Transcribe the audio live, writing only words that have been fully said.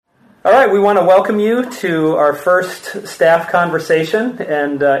All right, we want to welcome you to our first staff conversation.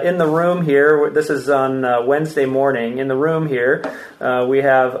 And in the room here, this is on Wednesday morning, in the room here, we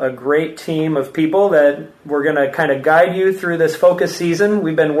have a great team of people that we're going to kind of guide you through this focus season.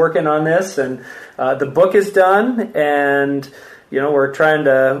 We've been working on this, and the book is done, and we're trying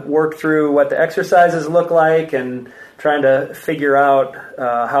to work through what the exercises look like and trying to figure out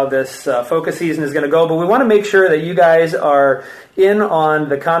how this focus season is going to go. But we want to make sure that you guys are in on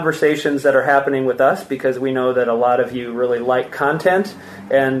the conversations that are happening with us, because we know that a lot of you really like content,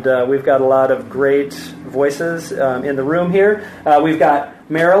 and we've got a lot of great voices in the room here. We've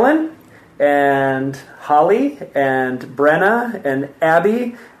got Marilyn and Holly and Brenna and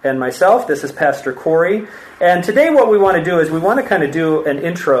Abby and myself. This is Pastor Corey. And today what we want to do is we want to kind of do an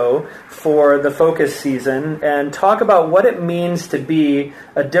intro for the focus season and talk about what it means to be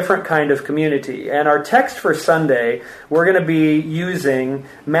a different kind of community. And our text for Sunday, we're going to be using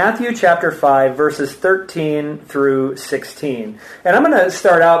Matthew chapter 5, verses 13 through 16. And I'm going to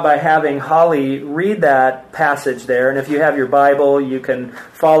start out by having Holly read that passage there. And if you have your Bible, you can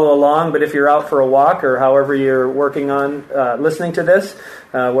follow along. But if you're out for a walk or however you're working on listening to this,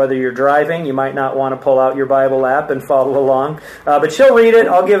 whether you're driving, you might not want to pull out your Bible app and follow along. But she'll read it.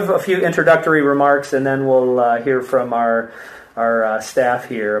 I'll give a few introductory remarks, and then we'll hear from our staff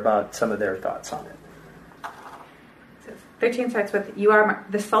here about some of their thoughts on it. So 13 starts with, "You are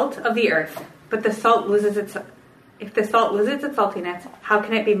the salt of the earth, but if the salt loses its saltiness, how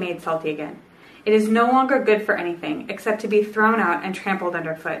can it be made salty again? It is no longer good for anything except to be thrown out and trampled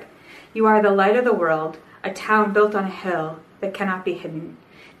underfoot. You are the light of the world, a town built on a hill that cannot be hidden.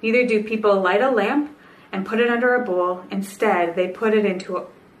 Neither do people light a lamp and put it under a bowl. Instead, they put it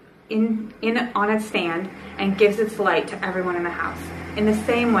on its stand and gives its light to everyone in the house. In the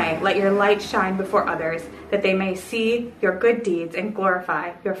same way, let your light shine before others, that they may see your good deeds and glorify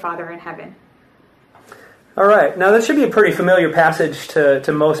your Father in heaven." All right. Now, that should be a pretty familiar passage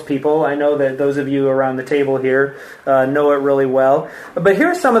to most people. I know that those of you around the table here know it really well. But here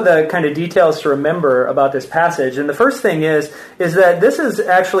are some of the kind of details to remember about this passage. And the first thing is that this is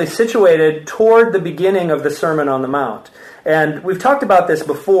actually situated toward the beginning of the Sermon on the Mount. And we've talked about this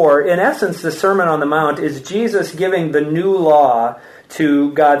before. In essence, the Sermon on the Mount is Jesus giving the new law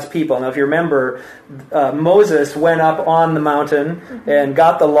to God's people. Now, if you remember, Moses went up on the mountain and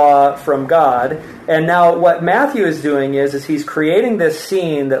got the law from God. And now what Matthew is doing is he's creating this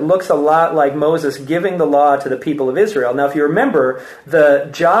scene that looks a lot like Moses giving the law to the people of Israel. Now, if you remember, the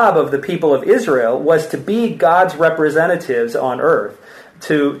job of the people of Israel was to be God's representatives on earth,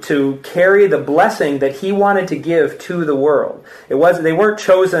 to carry the blessing that he wanted to give to the world. They weren't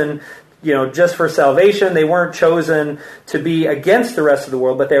chosen just for salvation. They weren't chosen to be against the rest of the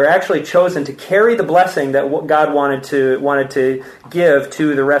world, but they were actually chosen to carry the blessing that God wanted to give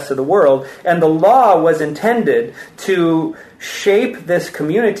to the rest of the world. And the law was intended to shape this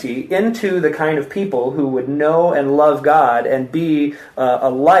community into the kind of people who would know and love God and be a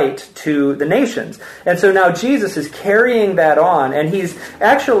light to the nations. And so now Jesus is carrying that on, and he's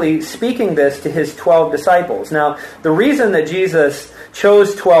actually speaking this to his 12 disciples. Now, the reason that Jesus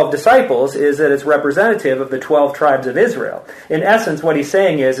chose 12 disciples is that it's representative of the 12 tribes of Israel. In essence, what he's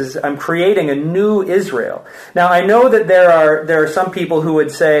saying is I'm creating a new Israel. Now, I know that there are some people who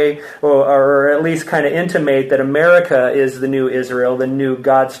would say, or at least kind of intimate, that America is the new Israel, the new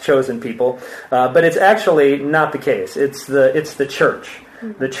God's chosen people, but it's actually not the case. It's the church.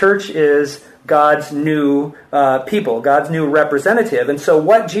 The church is God's new people, God's new representative. And so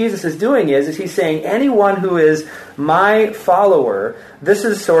what Jesus is doing is he's saying anyone who is my follower, this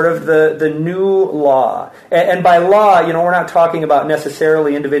is sort of the new law. And by law, we're not talking about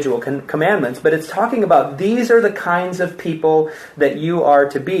necessarily individual commandments, but it's talking about these are the kinds of people that you are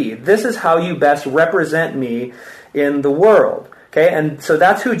to be. This is how you best represent me in the world. Okay, and so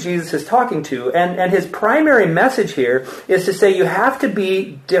that's who Jesus is talking to. And his primary message here is to say you have to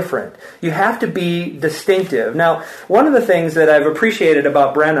be different. You have to be distinctive. Now, one of the things that I've appreciated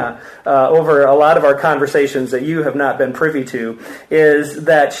about Brenna over a lot of our conversations that you have not been privy to is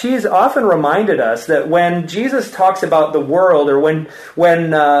that she's often reminded us that when Jesus talks about the world, or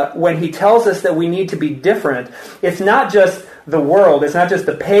when he tells us that we need to be different, it's not just the world, it's not just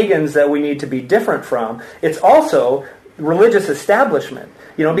the pagans that we need to be different from, it's also religious establishment.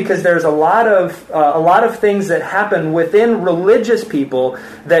 Because there's a lot of things that happen within religious people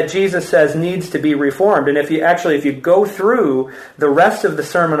that Jesus says needs to be reformed. And if you go through the rest of the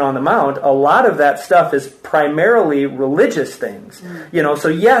Sermon on the Mount, a lot of that stuff is primarily religious things. So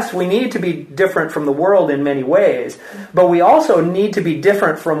yes, we need to be different from the world in many ways, but we also need to be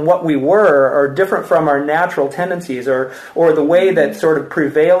different from what we were, or different from our natural tendencies, or the way that sort of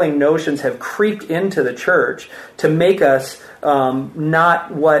prevailing notions have creeped into the church to make us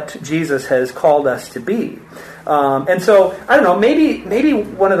not what Jesus has called us to be. And so, I don't know, maybe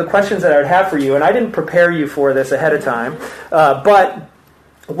one of the questions that I would have for you, and I didn't prepare you for this ahead of time, but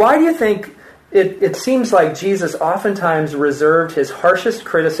why do you think it seems like Jesus oftentimes reserved his harshest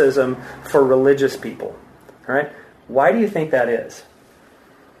criticism for religious people? All right? Why do you think that is?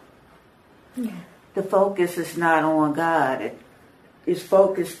 The focus is not on God. The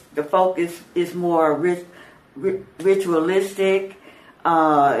focus is more ritualistic,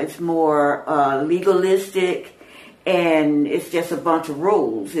 it's more legalistic, and it's just a bunch of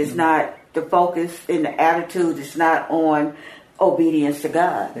rules. It's not the focus and the attitude is not on obedience to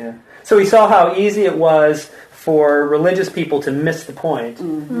God. Yeah. So we saw how easy it was for religious people to miss the point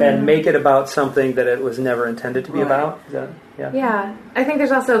and make it about something that it was never intended to be about. Yeah. I think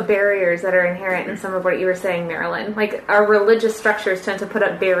there's also barriers that are inherent in some of what you were saying, Marilyn. Like, our religious structures tend to put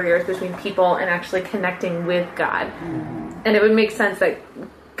up barriers between people and actually connecting with God. And it would make sense that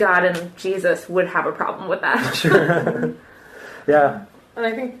God and Jesus would have a problem with that. Sure. Yeah. And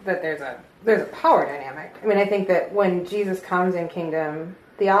I think that there's a power dynamic. I mean, I think that when Jesus comes in kingdom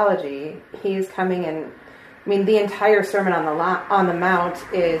theology, he's coming in. I mean, the entire Sermon on the Mount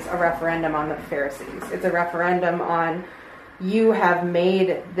is a referendum on the Pharisees. It's a referendum on, you have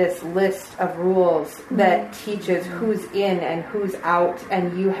made this list of rules that teaches who's in and who's out,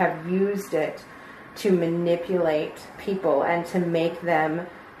 and you have used it to manipulate people and to make them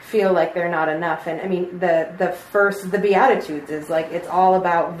feel like they're not enough. And I mean, the Beatitudes is like, it's all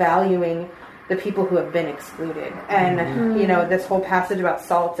about valuing the people who have been excluded. And, this whole passage about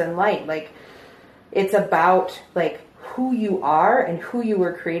salt and light, like, it's about, like, who you are and who you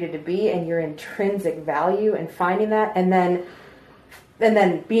were created to be and your intrinsic value, and finding that, and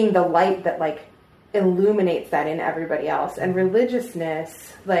then being the light that, like, illuminates that in everybody else. And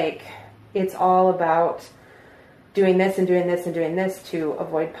religiousness, like, it's all about doing this and doing this and doing this to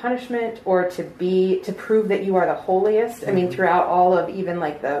avoid punishment, or to prove that you are the holiest. I mean, throughout all of even,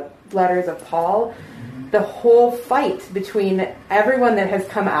 like, the letters of Paul, the whole fight between everyone that has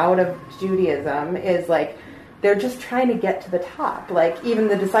come out of Judaism is like, they're just trying to get to the top. Like, even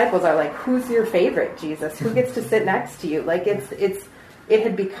the disciples are like, who's your favorite, Jesus? Who gets to sit next to you? Like, it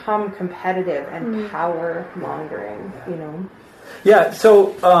had become competitive and power mongering, Yeah.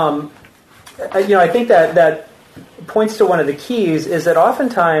 So, I think that points to one of the keys is that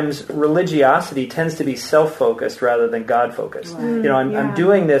oftentimes religiosity tends to be self-focused rather than God-focused. Right. I'm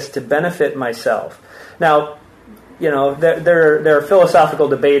doing this to benefit myself. Now, there are philosophical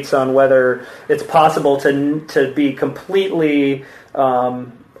debates on whether it's possible to be completely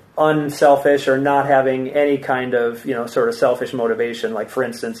unselfish or not having any kind of, sort of selfish motivation. Like, for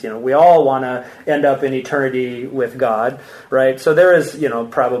instance, we all want to end up in eternity with God, right? So there is,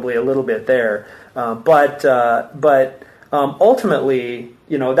 probably a little bit there. But ultimately,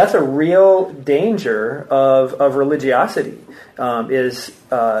 that's a real danger of religiosity, is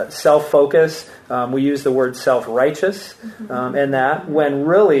self-focus. We use the word self-righteous, and that, when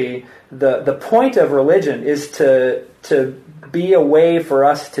really the point of religion is to be a way for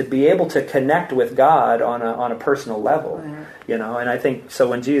us to be able to connect with God on a personal level, And I think so.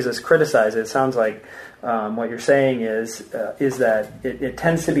 When Jesus criticizes it, sounds like what you're saying is that it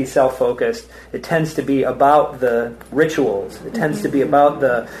tends to be self-focused. It tends to be about the rituals. It tends to be about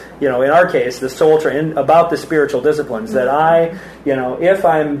the, in our case, the soul about the spiritual disciplines. That if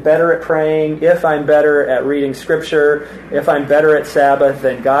I'm better at praying, if I'm better at reading Scripture, if I'm better at Sabbath,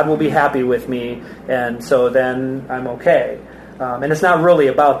 then God will be happy with me, and so then I'm okay. And it's not really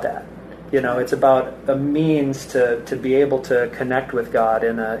about that. It's about a means to be able to connect with God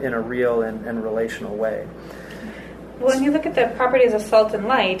in a real and relational way. Well, when you look at the properties of salt and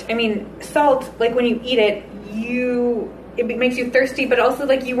light, I mean, salt, like, when you eat it, it makes you thirsty, but also,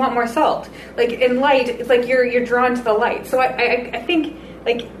 like, you want more salt. Like, in light, it's like you're drawn to the light. So I think,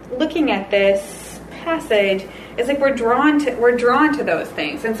 like, looking at this passage, it's like we're drawn to those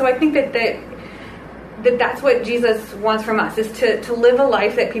things. And so I think that's what Jesus wants from us, is to live a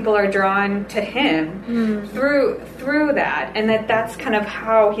life that people are drawn to him through that, and that's kind of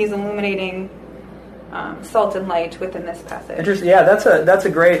how he's illuminating salt and light within this passage. Interesting. Yeah, that's a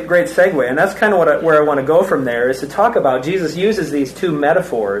great segue, and that's kind of where I want to go from there, is to talk about Jesus uses these two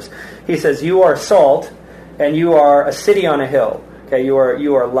metaphors. He says, "You are salt, and you are a city on a hill." Okay, you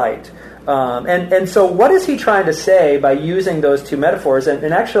are light. And so what is he trying to say by using those two metaphors?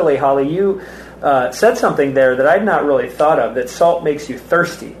 And actually, Holly, you said something there that I'd not really thought of, that salt makes you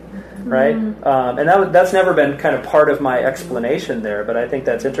thirsty, right? And that's never been kind of part of my explanation there, but I think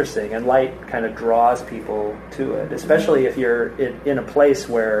that's interesting. And light kind of draws people to it, especially if you're in a place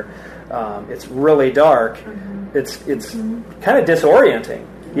where it's really dark. It's kind of disorienting.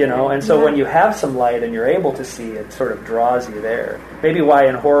 And so when you have some light and you're able to see, it sort of draws you there. Maybe why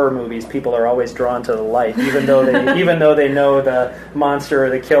in horror movies people are always drawn to the light, even though they know the monster or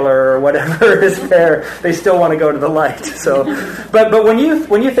the killer or whatever is there, they still want to go to the light. So, but when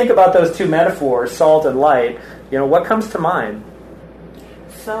you think about those two metaphors, salt and light, what comes to mind?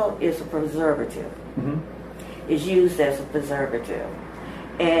 Salt is a preservative. It's used as a preservative,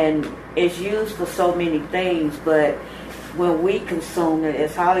 and it's used for so many things, but when we consume it,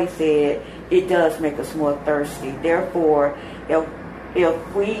 as Holly said, it does make us more thirsty. Therefore, if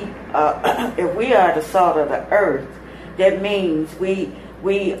we are the salt of the earth, that means we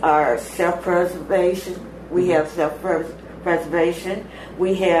are self-preservation. We have self-preservation.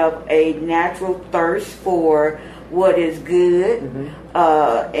 We have a natural thirst for what is good,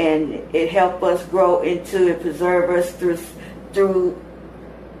 and it helps us grow into and preserve us through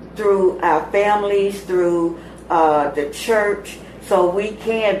our families, through the church, so we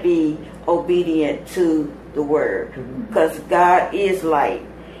can be obedient to the word, because God is light.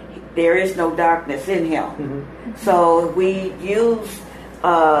 There is no darkness in him. So we use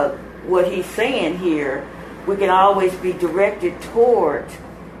what he's saying here, we can always be directed toward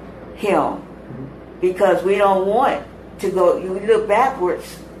him, because we don't want to go. You look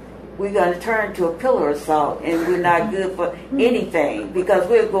backwards, we're going to turn to a pillar of salt, and we're not good for anything, because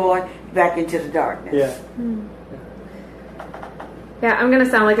we're going back into the darkness. Yeah, I'm going to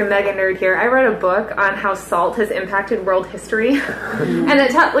sound like a mega nerd here. I read a book on how salt has impacted world history.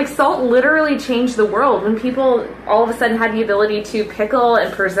 And salt literally changed the world when people all of a sudden had the ability to pickle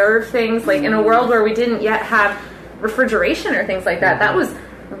and preserve things. In a world where we didn't yet have refrigeration or things like that. That was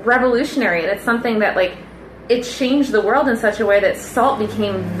revolutionary. And it's something that, it changed the world in such a way that salt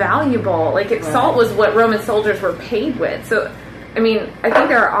became valuable. Salt was what Roman soldiers were paid with. So, I think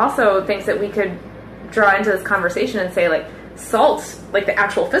there are also things that we could draw into this conversation and say, salt, the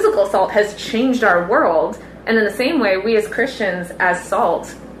actual physical salt, has changed our world, and in the same way, we as Christians, as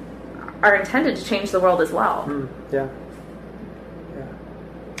salt, are intended to change the world as well.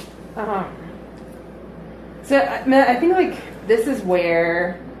 So I think this is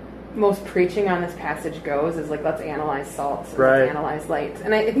where most preaching on this passage goes, is let's analyze salt, and let's analyze light,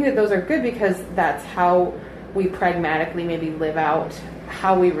 and I think that those are good, because that's how we pragmatically maybe live out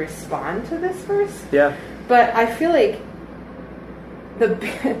how we respond to this verse. But I feel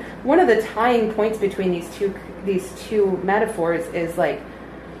one of the tying points between these two metaphors is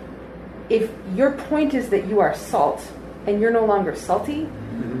if your point is that you are salt and you're no longer salty,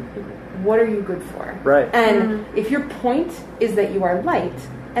 what are you good for? And if your point is that you are light,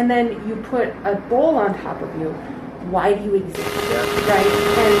 and then you put a bowl on top of you, why do you exist? Right?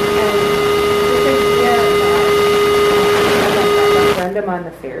 And this idea referendum on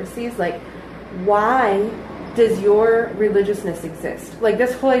the Pharisees, why does your religiousness exist?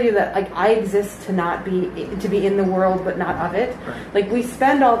 This whole idea that I exist to be in the world but not of it. We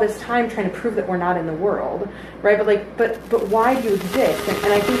spend all this time trying to prove that we're not in the world, right? But why do you exist?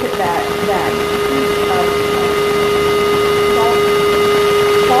 And I think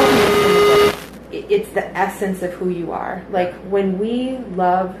it's the essence of who you are. When we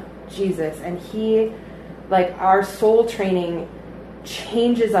love Jesus, and he, our soul training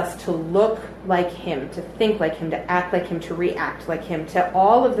changes us to look like him, to think like him, to act like him, to react like him, to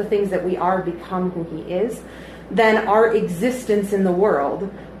all of the things that we are become who he is, then our existence in the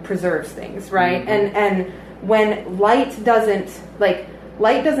world preserves things, right? And when light doesn't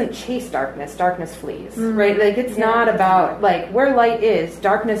chase darkness, darkness flees, right? It's not about, where light is,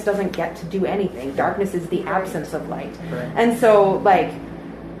 darkness doesn't get to do anything. Darkness is the absence of light. And so,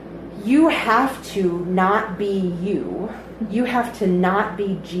 you have to not be you. You have to not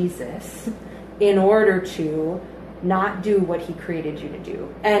be Jesus in order to not do what he created you to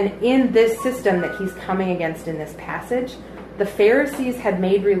do. And in this system that he's coming against in this passage, the Pharisees had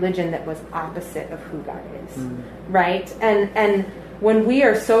made religion that was opposite of who God is, right? And when we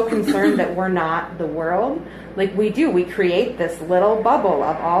are so concerned that we're not the world, like we create this little bubble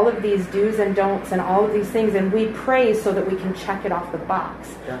of all of these do's and don'ts and all of these things, and we pray so that we can check it off the box,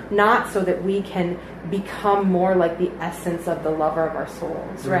 not so that we can become more like the essence of the lover of our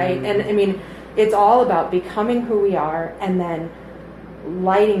souls, right? And I mean, it's all about becoming who we are and then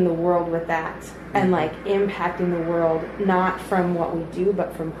lighting the world with that and like impacting the world, not from what we do,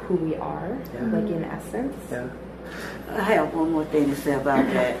 but from who we are, like in essence. I have one more thing to say about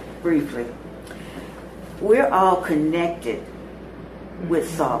that briefly. We're all connected with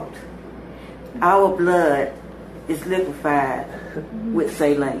salt. Our blood is liquefied with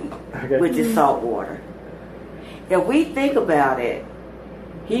saline, which is salt water. If we think about it,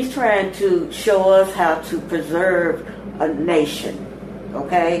 he's trying to show us how to preserve a nation,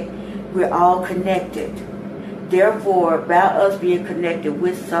 okay? We're all connected. Therefore, by us being connected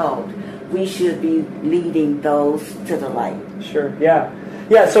with salt, we should be leading those to the light. Sure, yeah.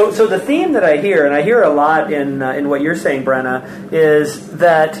 Yeah, so the theme that I hear, and I hear a lot in what you're saying, Brenna, is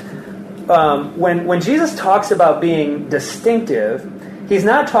that when Jesus talks about being distinctive, he's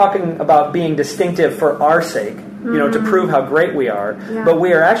not talking about being distinctive for our sake, to prove how great we are, but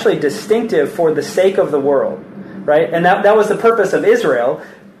we are actually distinctive for the sake of the world, right? And that was the purpose of Israel,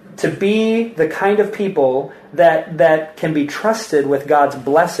 to be the kind of people that can be trusted with God's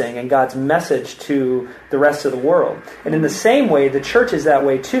blessing and God's message to the rest of the world. And in the same way, the church is that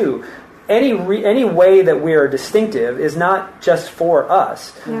way too. Any way that we are distinctive is not just for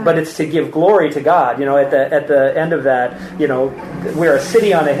us, but it's to give glory to God. At the end of that, we're a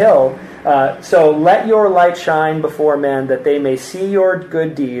city on a hill. So let your light shine before men, that they may see your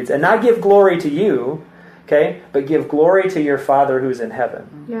good deeds, and not give glory to you, okay, but give glory to your Father who's in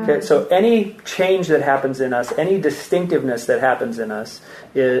heaven. Yeah. Okay, so any change that happens in us, any distinctiveness that happens in us,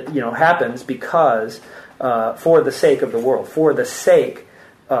 happens because for the sake of the world, for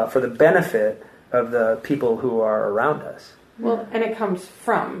the benefit of the people who are around us. Well, and it comes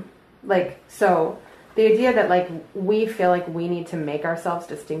from, so the idea that, we feel like we need to make ourselves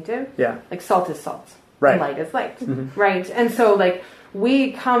distinctive, salt is salt, right, and light is light, right? And so,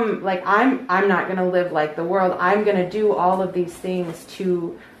 we come, I'm not going to live like the world. I'm going to do all of these things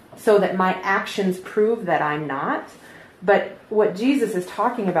so that my actions prove that I'm not. But what Jesus is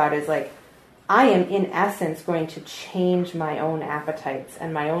talking about is, I am in essence going to change my own appetites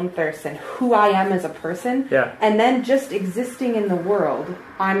and my own thirsts and who I am as a person. Yeah. And then just existing in the world,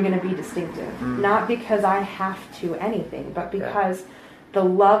 I'm going to be distinctive. Not because I have to anything, but because the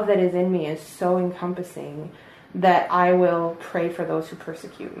love that is in me is so encompassing that I will pray for those who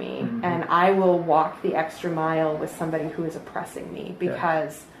persecute me. And I will walk the extra mile with somebody who is oppressing me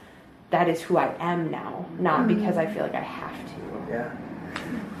because that is who I am now, not because I feel like I have to.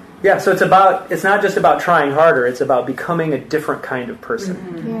 Yeah, so it's not just about trying harder, it's about becoming a different kind of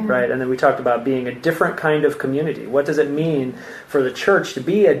person, right? And then we talked about being a different kind of community. What does it mean for the church to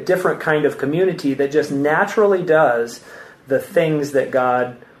be a different kind of community that just naturally does the things that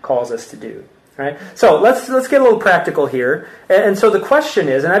God calls us to do, right? So let's get a little practical here. And so the question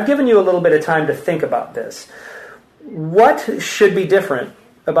is, and I've given you a little bit of time to think about this, what should be different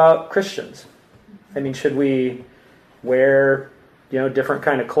about Christians? I mean, should we wear different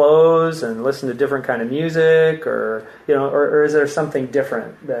kind of clothes and listen to different kind of music, or is there something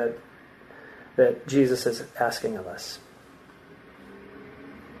different that Jesus is asking of us?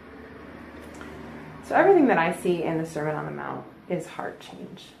 So everything that I see in the Sermon on the Mount is heart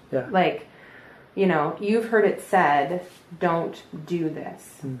change. Yeah. You've heard it said, don't do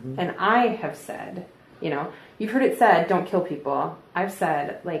this. And I have said, you've heard it said, don't kill people. I've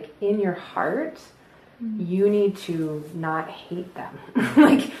said, in your heart, you need to not hate them.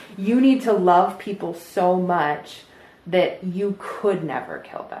 You need to love people so much that you could never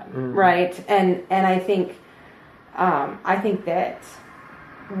kill them, right? And I think that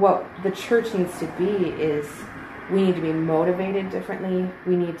what the church needs to be is we need to be motivated differently.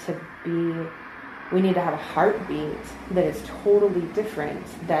 We need to have a heartbeat that is totally different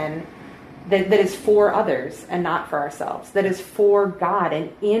than that is for others and not for ourselves, that is for God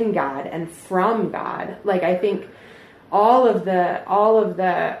and in God and from God. I think all of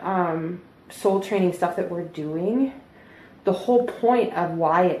the soul training stuff that we're doing, the whole point of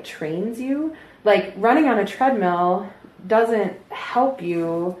why it trains you, running on a treadmill doesn't help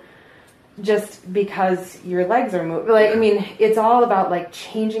you just because your legs are moving. It's all about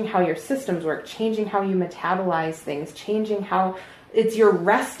changing how your systems work, changing how you metabolize things, changing how it's your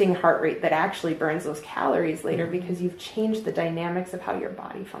resting heart rate that actually burns those calories later because you've changed the dynamics of how your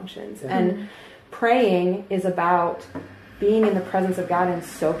body functions. And praying is about being in the presence of God and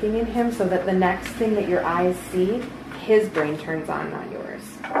soaking in Him so that the next thing that your eyes see his brain turns on, not yours,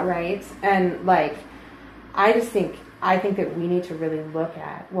 right? And like, I think that we need to really look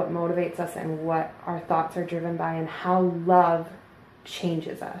at what motivates us and what our thoughts are driven by and how love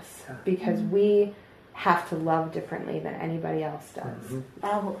changes us, because we have to love differently than anybody else does.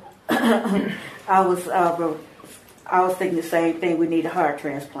 I was thinking the same thing. We need a heart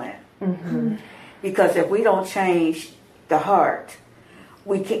transplant, because if we don't change the heart,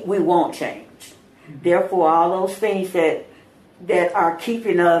 we won't change. Therefore, all those things that are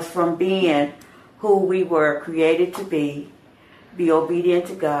keeping us from being who we were created to be obedient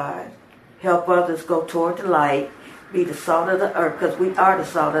to God, help others go toward the light, be the salt of the earth, because we are the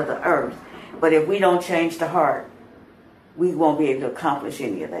salt of the earth. But if we don't change the heart, we won't be able to accomplish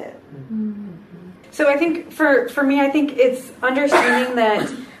any of that. So I think for me, I think it's understanding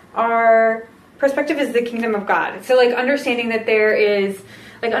that our perspective is the kingdom of God. So like understanding that there is,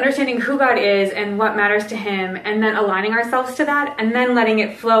 like understanding who God is and what matters to him, and then aligning ourselves to that, and then letting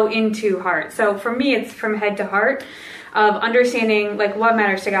it flow into heart. So for me, it's from head to heart of understanding like what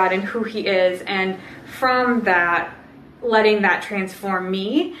matters to God and who he is, and from that, letting that transform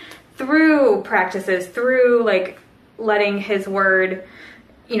me through practices, through like letting his word,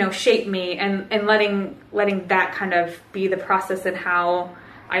 shape me, and letting that kind of be the process in how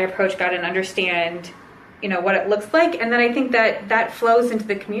I approach God and understand, what it looks like. And then I think that flows into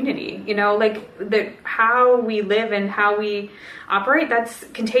the community, like that how we live and how we operate, that's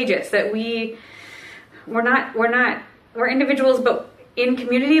contagious. That we're individuals, but in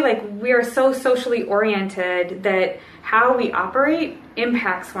community, like we are so socially oriented that how we operate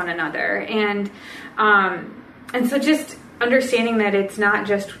impacts one another. And so just understanding that it's not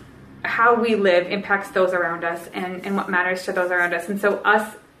just how we live impacts those around us and what matters to those around us. And so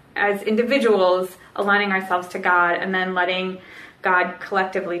us as individuals aligning ourselves to God, and then letting God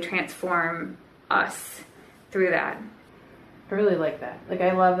collectively transform us through that. I really like that. Like,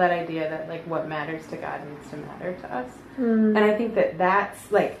 I love that idea that, like, what matters to God needs to matter to us. And I think that that's,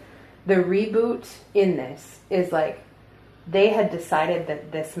 like, the reboot in this is, like, they had decided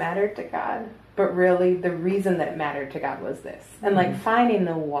that this mattered to God, but really the reason that it mattered to God was this. And, like, finding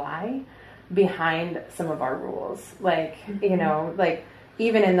the why behind some of our rules. Like, like,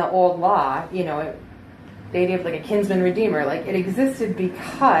 even in the old law, the idea of, like, a kinsman redeemer, like, it existed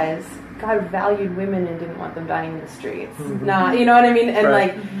because God valued women and didn't want them dying in the streets. Not, you know what I mean? And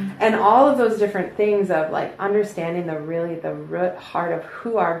right. and all of those different things of like understanding the root heart of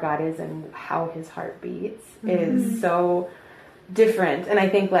who our God is and how his heart beats is so different. And I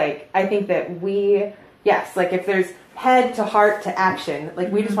think that we, yes, like if there's head to heart to action,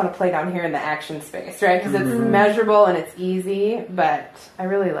 like we just want to play down here in the action space, right? Because it's measurable and it's easy, but I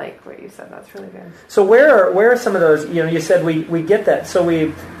really like what you said. That's really good. So where are some of those, you said we get that. So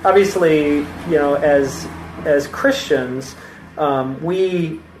we obviously, as Christians,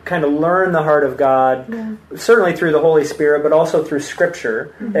 we kind of learn the heart of God, certainly through the Holy Spirit, but also through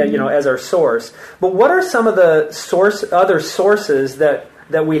Scripture, as our source. But what are some of the other sources that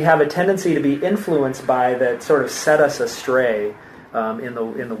we have a tendency to be influenced by that sort of set us astray in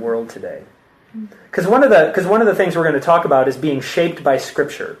the world today? Because one of the things we're going to talk about is being shaped by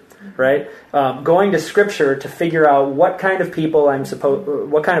Scripture, right? Going to Scripture to figure out what kind of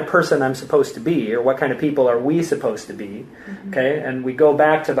what kind of person I'm supposed to be, or what kind of people are we supposed to be, okay? And we go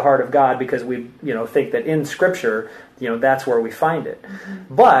back to the heart of God because we, think that in Scripture, that's where we find it.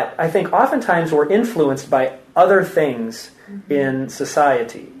 But I think oftentimes we're influenced by other things in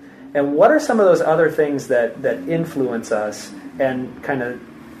society. And what are some of those other things that influence us and kind of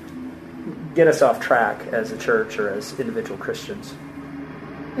get us off track as a church or as individual Christians?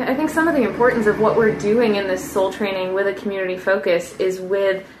 Yeah, I think some of the importance of what we're doing in this soul training with a community focus is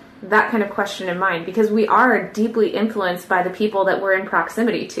with that kind of question in mind, because we are deeply influenced by the people that we're in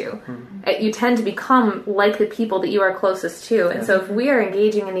proximity to. You tend to become like the people that you are closest to. And so if we are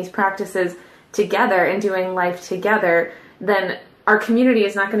engaging in these practices together and doing life together, then our community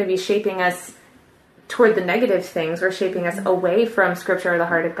is not going to be shaping us toward the negative things. We're shaping us away from Scripture or the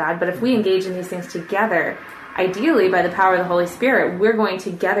heart of God. But if we engage in these things together, ideally by the power of the Holy Spirit, we're going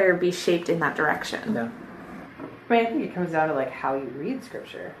together be shaped in that direction. Yeah. I mean, I think it comes down to like how you read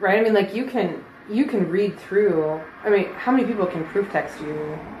Scripture, right? I mean, like you can read through. I mean, how many people can proof text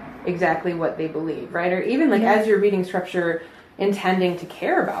you exactly what they believe, right? Or even like as you're reading Scripture, intending to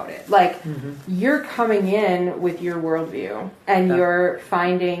care about it, like you're coming in with your worldview and you're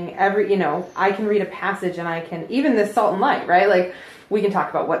finding I can read a passage and I can, even this salt and light, right? Like we can talk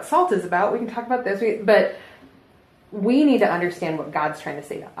about what salt is about, we can talk about this, but we need to understand what God's trying to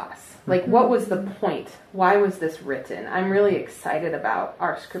say to us. Like, what was the point? Why was this written? I'm really excited about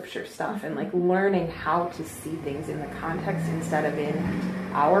our scripture stuff and like learning how to see things in the context instead of in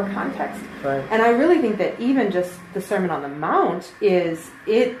our context. Right. And I really think that even just the Sermon on the Mount is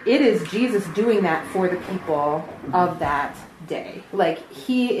Jesus doing that for the people of that day. Like,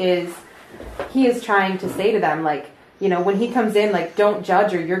 he is trying to say to them, like, you know, when he comes in, like, don't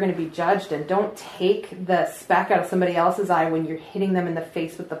judge or you're going to be judged, and don't take the speck out of somebody else's eye when you're hitting them in the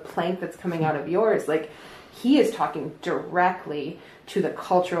face with the plank that's coming out of yours. Like, he is talking directly to the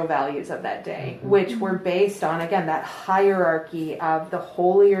cultural values of that day, which were based on, again, that hierarchy of the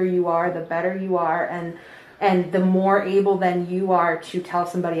holier you are, the better you are, and the more able then you are to tell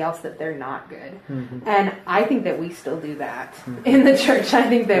somebody else that they're not good. And I think that we still do that in the church. I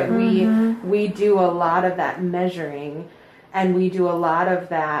think that we do a lot of that measuring, and we do a lot of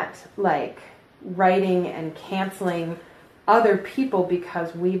that, like, writing and canceling other people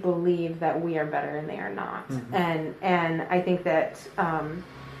because we believe that we are better and they are not. And I think that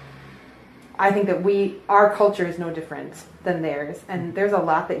our culture is no different than theirs, and there's a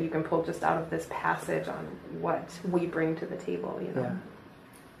lot that you can pull just out of this passage on what we bring to the table, you know.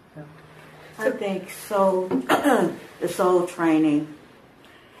 Yeah. I think so. The soul training,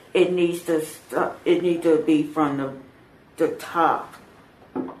 it needs to be from the top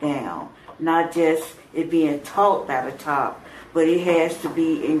down, not just it being taught by the top, but it has to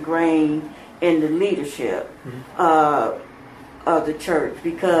be ingrained in the leadership of the church,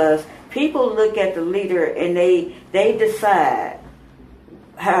 because people look at the leader and they decide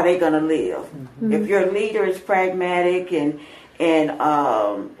how they're going to live. If your leader is pragmatic and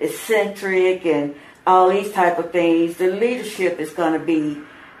eccentric and all these type of things, the leadership is going to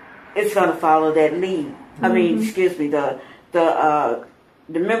follow that lead. I mean, excuse me, the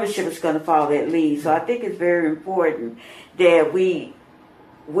membership is going to follow that lead. So I think it's very important that we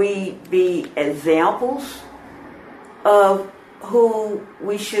be examples of who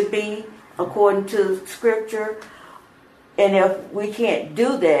we should be according to Scripture. And if we can't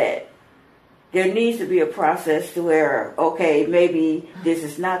do that, there needs to be a process to where, okay, maybe this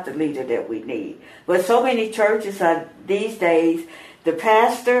is not the leader that we need. But so many churches are these days, the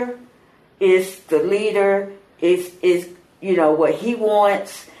pastor is the leader, is you know, what he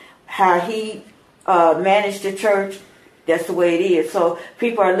wants, how he managed the church, that's the way it is. So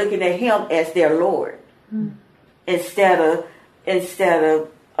people are looking at him as their Lord instead of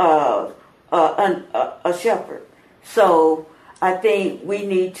a shepherd. So I think we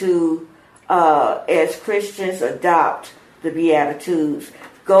need to, as Christians, adopt the Beatitudes.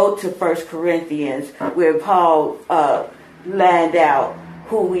 Go to 1 Corinthians, where Paul lined out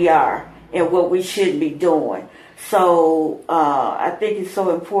who we are and what we should be doing. So I think it's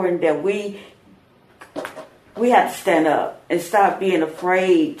so important that we have to stand up and stop being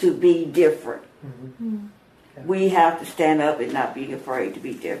afraid to be different. We have to stand up and not be afraid to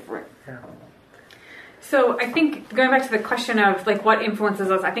be different. So I think going back to the question of like what influences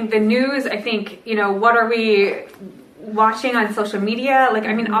us, I think the news, I think, you know, what are we watching on social media? Like,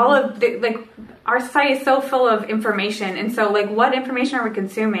 I mean, all of the, like, our society is so full of information. And so like what information are we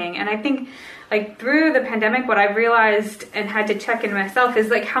consuming? And I think like through the pandemic, what I've realized and had to check in myself is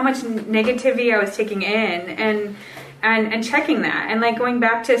like how much negativity I was taking in and checking that, and like going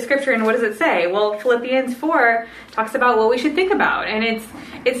back to Scripture and what does it say? Well, Philippians 4 talks about what we should think about, and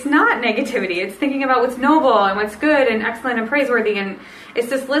it's not negativity. It's thinking about what's noble and what's good and excellent and praiseworthy, and it's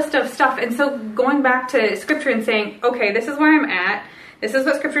this list of stuff. And so going back to Scripture and saying, okay, this is where I'm at. This is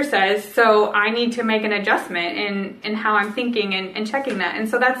what Scripture says, so I need to make an adjustment in how I'm thinking and checking that. And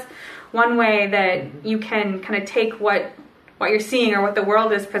so that's one way that you can kind of take what you're seeing or what the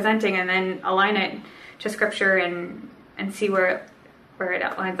world is presenting and then align it to Scripture and see where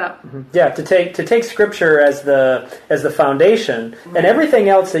it lines up. Yeah, to take Scripture as the foundation, and everything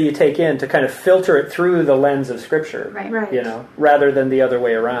else that you take in, to kind of filter it through the lens of Scripture, right. You know, rather than the other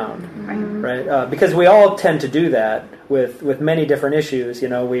way around, right? Because we all tend to do that with many different issues. You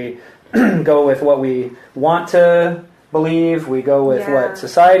know, we go with what we want to believe, we go with what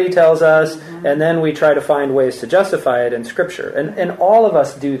society tells us, and then we try to find ways to justify it in Scripture. And all of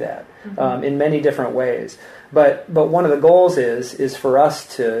us do that in many different ways. But one of the goals is for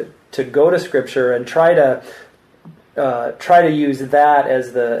us to go to Scripture and try to use that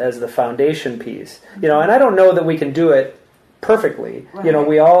as the foundation piece. You know, and I don't know that we can do it perfectly. Right. You know,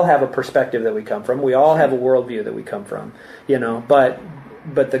 we all have a perspective that we come from. We all have a worldview that we come from. You know, but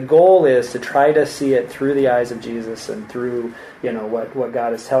the goal is to try to see it through the eyes of Jesus and through, you know, what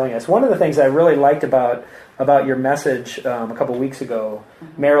God is telling us. One of the things I really liked about about your message a couple weeks ago,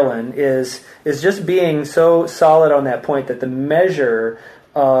 Marilyn, is just being so solid on that point that the measure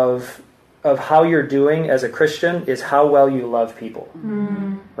of how you're doing as a Christian is how well you love people,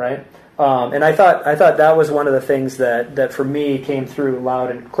 right? And I thought that was one of the things that for me came through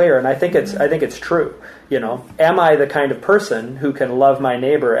loud and clear, and I think it's true. You know, am I the kind of person who can love my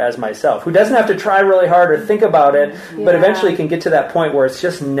neighbor as myself, who doesn't have to try really hard or think about it, but eventually can get to that point where it's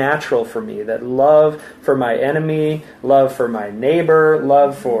just natural for me, that love for my enemy, love for my neighbor,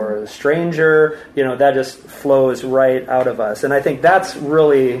 love for a stranger, you know, that just flows right out of us. And I think that's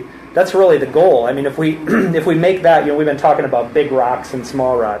really the goal. I mean, if we make that, you know, we've been talking about big rocks and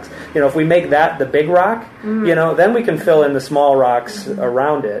small rocks. You know, if we make that the big rock, you know, then we can fill in the small rocks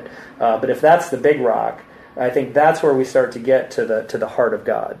around it. But if that's the big rock, I think that's where we start to get to the heart of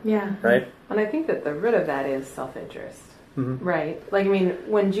God. Yeah. Right? And I think that the root of that is self-interest. Mm-hmm. Right? Like, I mean,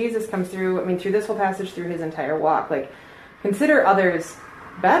 when Jesus comes through, I mean, through this whole passage, through his entire walk, like, consider others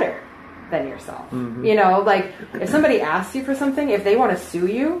better than yourself. Mm-hmm. You know, like, if somebody asks you for something, if they want to sue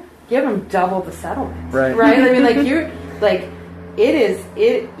you, give them double the settlement. Right. Right? I mean, like,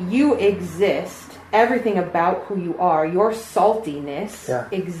 you exist. Everything about who you are, your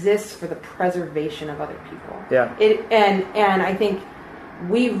saltiness exists for the preservation of other people. Yeah. And I think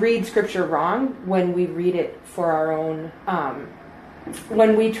we read scripture wrong when we read it for our own,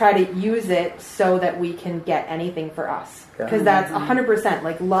 when we try to use it so that we can get anything for us. Because that's 100%,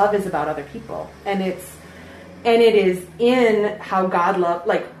 like, love is about other people. And it is in how God loved,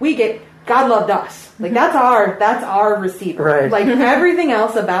 like, God loved us. Like, that's our receiver. Right. Like, everything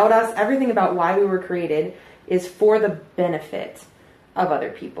else about us, everything about why we were created is for the benefit of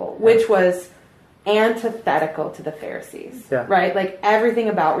other people, which was antithetical to the Pharisees. Yeah. Right? Like, everything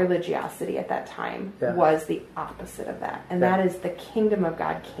about religiosity at that time was the opposite of that. And that is the kingdom of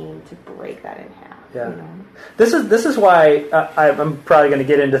God came to break that in half. Yeah. You know? This is why I'm probably going to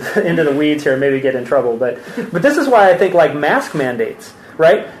get into the weeds here and maybe get in trouble, but this is why I think, like, mask mandates,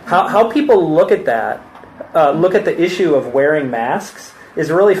 right? How people look at that, look at the issue of wearing masks is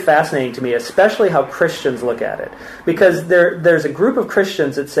really fascinating to me, especially how Christians look at it. Because there's a group of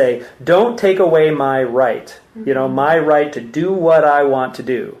Christians that say, don't take away my right, you know, my right to do what I want to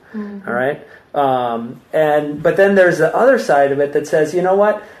do, all right? But then there's the other side of it that says, you know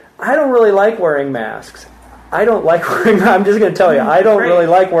what, I don't really like wearing masks. I'm just going to tell you, I don't really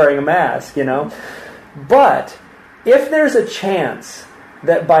like wearing a mask, you know? But if there's a chance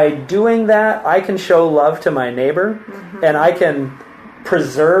that by doing that, I can show love to my neighbor, and I can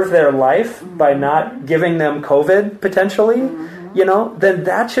preserve their life by not giving them COVID, potentially, you know, then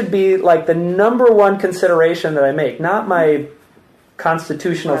that should be, like, the number one consideration that I make, not my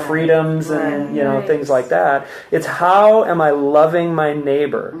constitutional freedoms and, you know, things like that. It's how am I loving my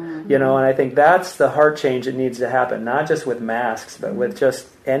neighbor, you know, and I think that's the heart change that needs to happen, not just with masks, but with just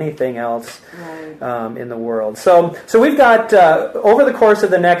anything else in the world. So we've got, over the course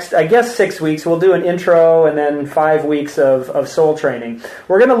of the next, I guess, 6 weeks, we'll do an intro and then 5 weeks of soul training.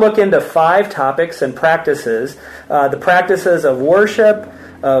 We're going to look into 5 topics and practices, the practices of worship,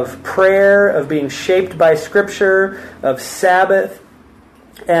 of prayer, of being shaped by Scripture, of Sabbath,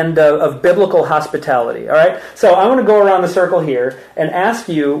 and of biblical hospitality. All right? So I want to go around the circle here and ask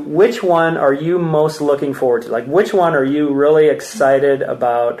you, which one are you most looking forward to? Like, which one are you really excited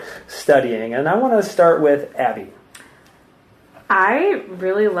about studying? And I want to start with Abby. I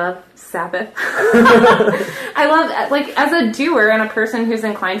really love Sabbath. I love, like, as a doer and a person who's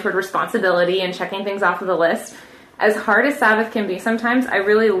inclined toward responsibility and checking things off of the list, as hard as Sabbath can be sometimes, I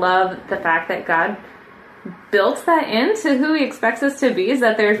really love the fact that God built that into who he expects us to be, is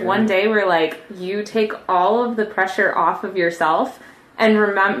that there's one day where, like, you take all of the pressure off of yourself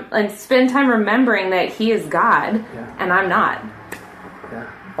and spend time remembering that he is God and I'm not.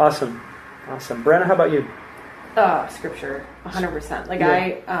 Yeah. Awesome. Brenna, how about you? Scripture, 100%. Like,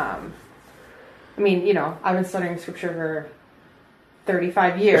 I mean, you know, I've been studying Scripture for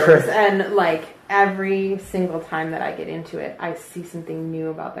 35 years, and, like, every single time that I get into it, I see something new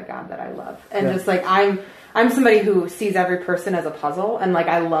about the God that I love. And just, like, I'm somebody who sees every person as a puzzle, and, like,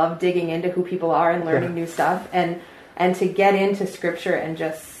 I love digging into who people are and learning new stuff, and to get into Scripture and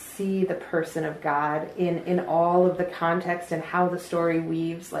just see the person of God in all of the context and how the story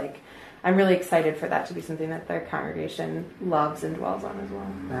weaves, like, I'm really excited for that to be something that their congregation loves and dwells on as well.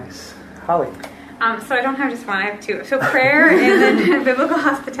 Nice. Holly? So I don't have just one, I have 2. So prayer and then biblical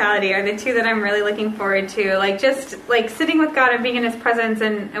hospitality are the 2 that I'm really looking forward to. Like, just, like, sitting with God and being in his presence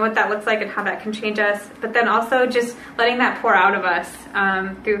and what that looks like and how that can change us. But then also just letting that pour out of us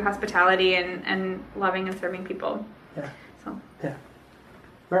through hospitality and loving and serving people. Yeah. So. Yeah.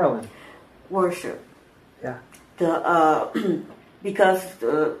 Marilyn? Worship. Yeah. Because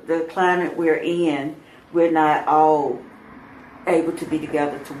the climate we're in, we're not all able to be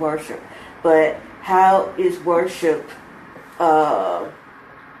together to worship. But how is worship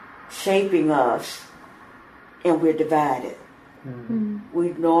shaping us, and we're divided? Mm-hmm. We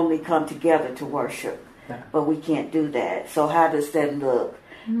normally come together to worship, but we can't do that. So how does that look?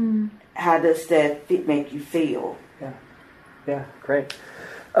 Mm-hmm. How does that make you feel? Yeah, great.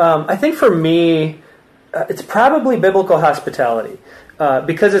 I think for me, it's probably biblical hospitality.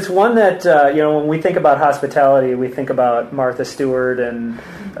 Because it's one that, when we think about hospitality, we think about Martha Stewart and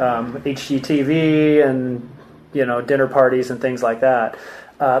HGTV and, dinner parties and things like that.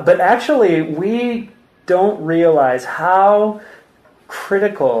 But actually, we don't realize how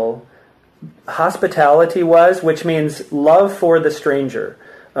critical hospitality was, which means love for the stranger.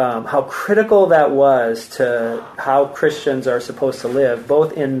 How critical that was to how Christians are supposed to live,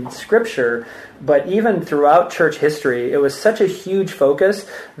 both in Scripture, but even throughout church history. It was such a huge focus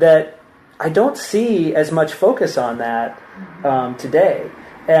that I don't see as much focus on that today.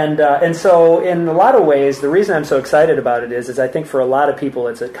 And so in a lot of ways, the reason I'm so excited about it is I think for a lot of people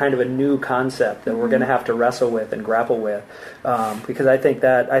it's a kind of a new concept that we're going to have to wrestle with and grapple with, because I think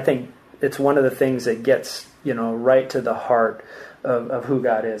it's one of the things that gets right to the heart of who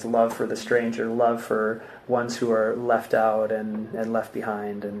God is. Love for the stranger, love for ones who are left out and left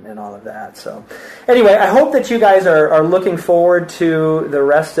behind and all of that. So anyway, I hope that you guys are looking forward to the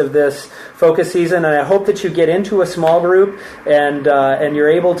rest of this focus season, and I hope that you get into a small group and you're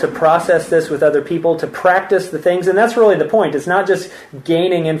able to process this with other people, to practice the things. And that's really the point. It's not just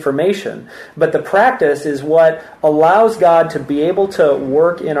gaining information, but the practice is what allows God to be able to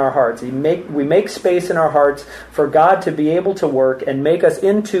work in our hearts. We make space in our hearts for God to be able to work and make us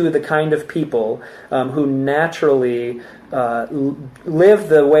into the kind of people who naturally live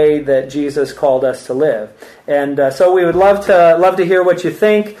the way that Jesus called us to live. And so we would love to hear what you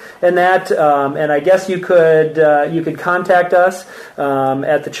think in that. And I guess you could contact us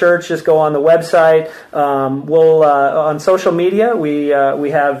at the church. Just go on the website. We'll on social media we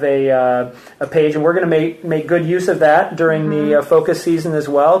have a page, and we're going to make good use of that during the focus season as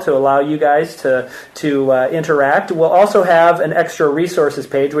well, to allow you guys to interact. We'll also have an extra resources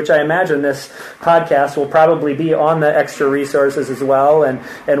page, which I imagine this podcast will probably be on the extra resources as well, and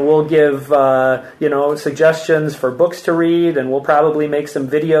we'll give suggestions for books to read, and we'll probably make some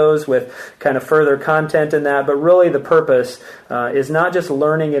videos with kind of further content in that. But really the purpose is not just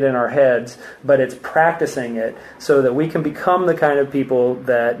learning it in our heads, but it's practicing it so that we can become the kind of people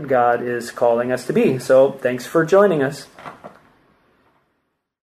that God is calling us to be. So thanks for joining us.